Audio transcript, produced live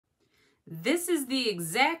This is the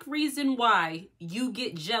exact reason why you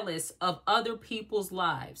get jealous of other people's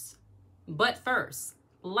lives. But first,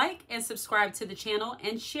 like and subscribe to the channel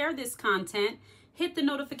and share this content. Hit the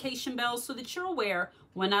notification bell so that you're aware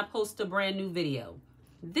when I post a brand new video.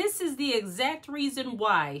 This is the exact reason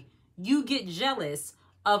why you get jealous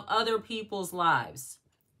of other people's lives.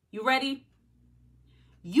 You ready?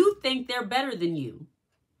 You think they're better than you.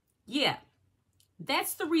 Yeah.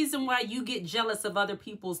 That's the reason why you get jealous of other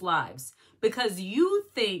people's lives, because you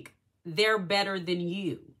think they're better than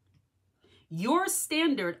you. Your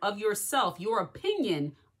standard of yourself, your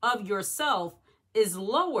opinion of yourself is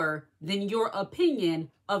lower than your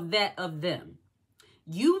opinion of that of them.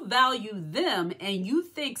 You value them and you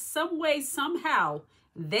think some way, somehow,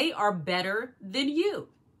 they are better than you.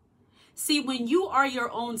 See, when you are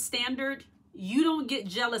your own standard, you don't get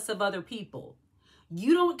jealous of other people.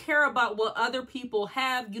 You don't care about what other people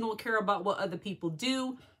have. You don't care about what other people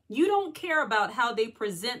do. You don't care about how they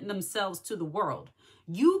present themselves to the world.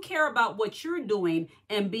 You care about what you're doing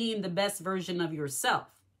and being the best version of yourself.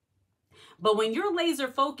 But when you're laser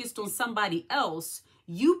focused on somebody else,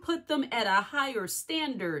 you put them at a higher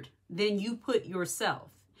standard than you put yourself.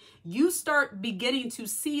 You start beginning to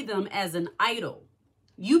see them as an idol.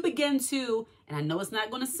 You begin to, and I know it's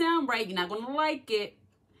not going to sound right, you're not going to like it,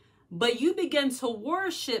 but you begin to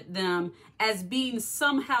worship them as being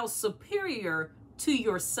somehow superior to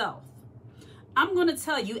yourself. I'm going to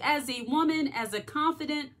tell you, as a woman, as a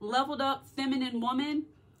confident, leveled up, feminine woman,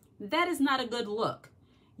 that is not a good look.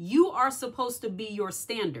 You are supposed to be your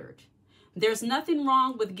standard. There's nothing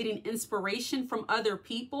wrong with getting inspiration from other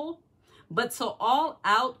people, but to all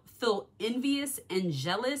out feel envious and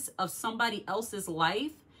jealous of somebody else's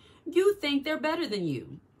life, you think they're better than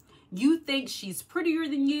you. You think she's prettier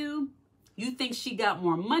than you. You think she got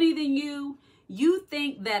more money than you. You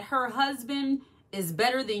think that her husband is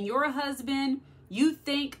better than your husband. You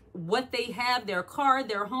think what they have, their car,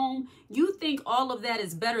 their home, you think all of that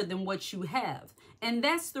is better than what you have. And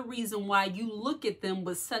that's the reason why you look at them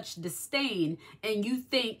with such disdain and you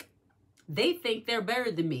think they think they're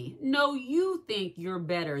better than me. No, you think you're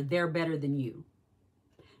better. They're better than you.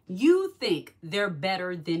 You think they're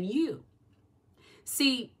better than you.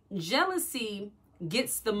 See, jealousy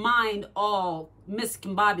gets the mind all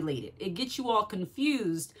miscombobulated. It gets you all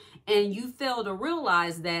confused and you fail to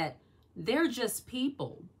realize that they're just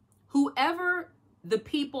people. Whoever the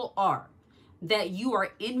people are that you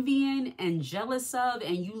are envying and jealous of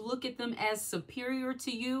and you look at them as superior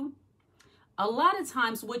to you, a lot of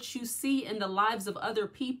times what you see in the lives of other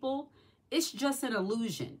people, it's just an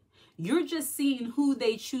illusion. You're just seeing who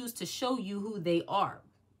they choose to show you who they are.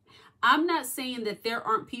 I'm not saying that there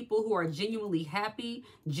aren't people who are genuinely happy,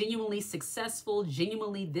 genuinely successful,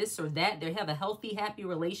 genuinely this or that. They have a healthy, happy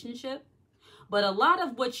relationship. But a lot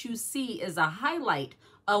of what you see is a highlight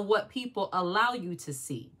of what people allow you to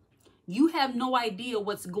see. You have no idea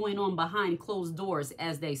what's going on behind closed doors,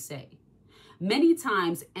 as they say. Many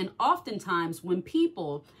times and oftentimes when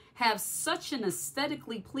people have such an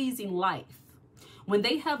aesthetically pleasing life, when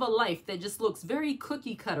they have a life that just looks very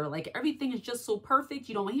cookie cutter, like everything is just so perfect,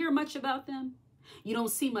 you don't hear much about them, you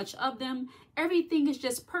don't see much of them, everything is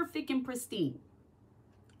just perfect and pristine.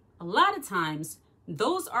 A lot of times,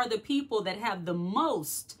 those are the people that have the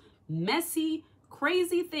most messy,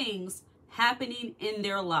 crazy things happening in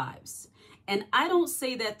their lives. And I don't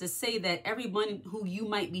say that to say that everyone who you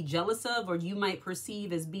might be jealous of or you might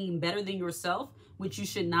perceive as being better than yourself, which you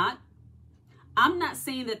should not. I'm not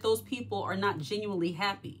saying that those people are not genuinely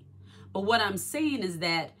happy. But what I'm saying is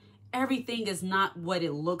that everything is not what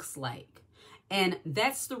it looks like. And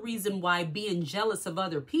that's the reason why being jealous of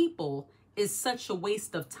other people is such a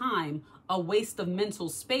waste of time, a waste of mental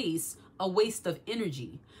space, a waste of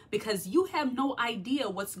energy, because you have no idea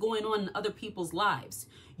what's going on in other people's lives.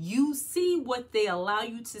 You see what they allow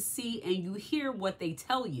you to see and you hear what they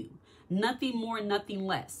tell you. Nothing more, nothing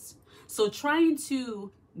less. So trying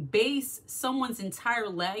to base someone's entire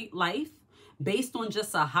life based on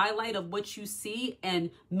just a highlight of what you see and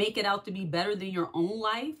make it out to be better than your own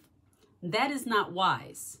life, that is not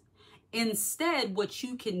wise. Instead, what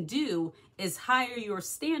you can do is higher your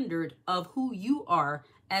standard of who you are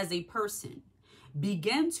as a person.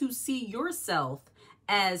 Begin to see yourself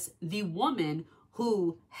as the woman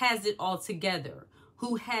who has it all together,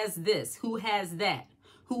 who has this, who has that,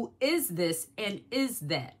 who is this and is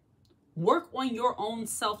that. Work on your own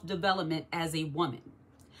self-development as a woman.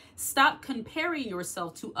 Stop comparing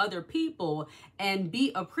yourself to other people and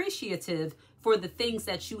be appreciative for the things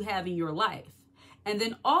that you have in your life. And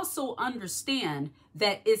then also understand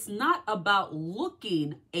that it's not about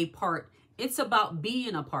looking a part, it's about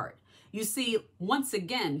being a part. You see, once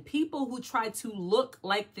again, people who try to look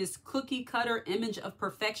like this cookie cutter image of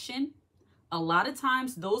perfection, a lot of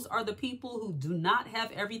times those are the people who do not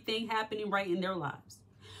have everything happening right in their lives.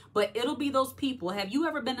 But it'll be those people. Have you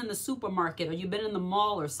ever been in the supermarket or you've been in the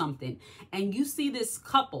mall or something and you see this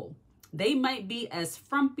couple? They might be as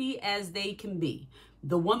frumpy as they can be.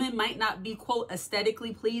 The woman might not be, quote,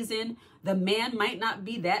 aesthetically pleasing. The man might not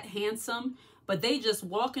be that handsome, but they just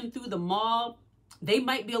walking through the mall. They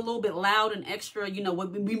might be a little bit loud and extra, you know,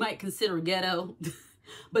 what we might consider ghetto.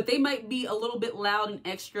 But they might be a little bit loud and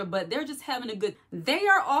extra, but they're just having a good. They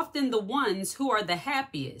are often the ones who are the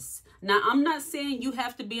happiest. Now, I'm not saying you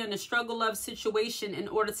have to be in a struggle love situation in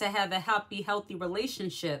order to have a happy, healthy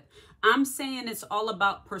relationship. I'm saying it's all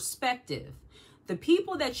about perspective. The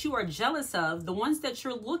people that you are jealous of, the ones that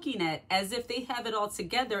you're looking at as if they have it all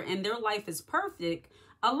together and their life is perfect,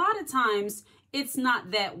 a lot of times it's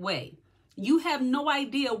not that way. You have no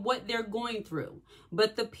idea what they're going through.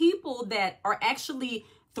 But the people that are actually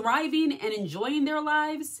thriving and enjoying their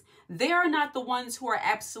lives, they are not the ones who are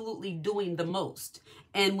absolutely doing the most.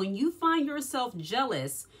 And when you find yourself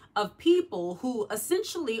jealous of people who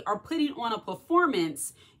essentially are putting on a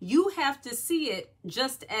performance, you have to see it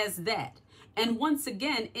just as that. And once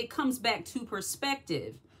again, it comes back to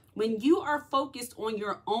perspective. When you are focused on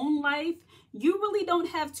your own life, you really don't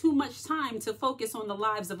have too much time to focus on the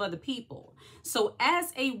lives of other people. So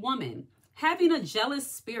as a woman, having a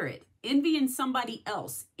jealous spirit, envying somebody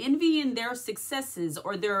else, envying their successes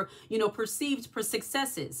or their, perceived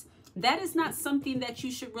successes, that is not something that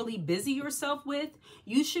you should really busy yourself with.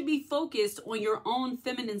 You should be focused on your own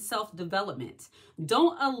feminine self-development.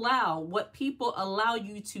 Don't allow what people allow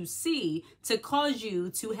you to see to cause you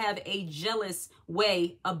to have a jealous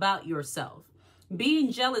way about yourself.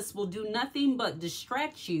 Being jealous will do nothing but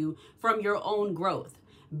distract you from your own growth.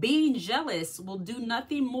 Being jealous will do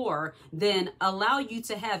nothing more than allow you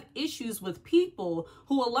to have issues with people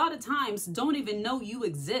who a lot of times don't even know you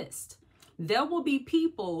exist. There will be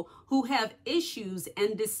people who have issues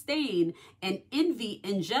and disdain and envy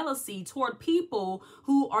and jealousy toward people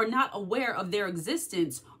who are not aware of their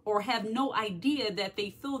existence or have no idea that they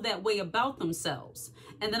feel that way about themselves.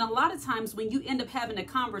 And then a lot of times when you end up having a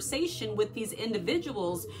conversation with these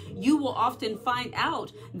individuals, you will often find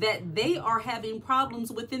out that they are having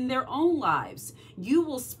problems within their own lives. You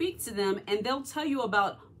will speak to them and they'll tell you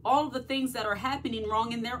about all of the things that are happening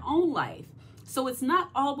wrong in their own life. So it's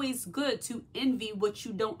not always good to envy what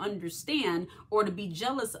you don't understand or to be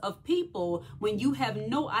jealous of people when you have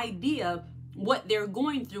no idea what they're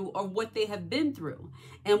going through or what they have been through.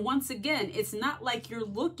 And once again, it's not like you're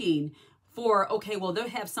looking for, okay, well, they'll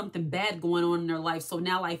have something bad going on in their life, so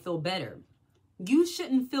now I feel better. You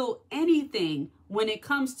shouldn't feel anything when it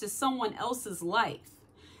comes to someone else's life.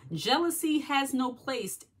 Jealousy has no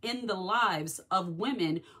place in the lives of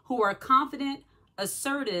women who are confident,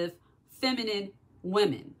 assertive, feminine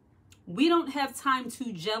women. We don't have time to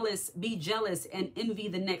be jealous and envy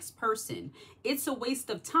the next person. It's a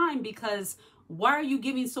waste of time because why are you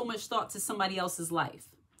giving so much thought to somebody else's life?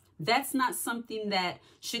 That's not something that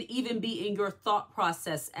should even be in your thought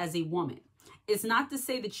process as a woman. It's not to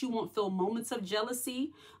say that you won't feel moments of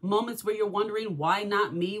jealousy, moments where you're wondering, why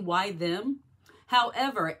not me, why them?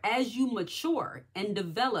 However, as you mature and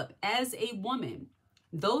develop as a woman,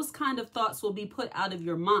 those kind of thoughts will be put out of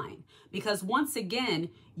your mind because once again,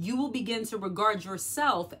 you will begin to regard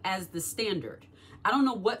yourself as the standard. I don't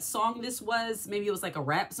know what song this was. Maybe it was like a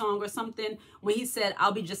rap song or something when he said,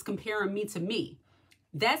 I'll be just comparing me to me.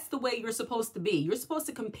 That's the way you're supposed to be. You're supposed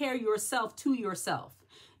to compare yourself to yourself.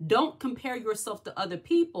 Don't compare yourself to other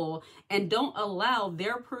people and don't allow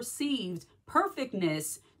their perceived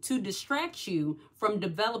perfectness to distract you from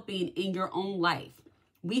developing in your own life.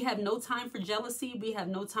 We have no time for jealousy. We have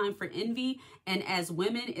no time for envy. And as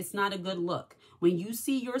women, it's not a good look. When you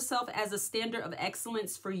see yourself as a standard of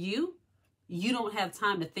excellence for you, you don't have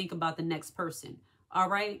time to think about the next person. All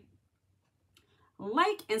right?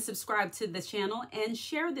 Like and subscribe to the channel and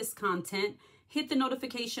share this content. Hit the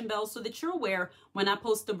notification bell so that you're aware when I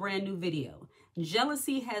post a brand new video.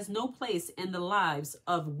 Jealousy has no place in the lives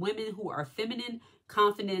of women who are feminine,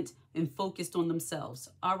 confident, and focused on themselves.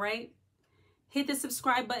 All right? Hit the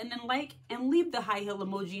subscribe button and like, and leave the high heel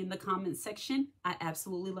emoji in the comment section. I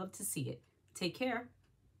absolutely love to see it. Take care.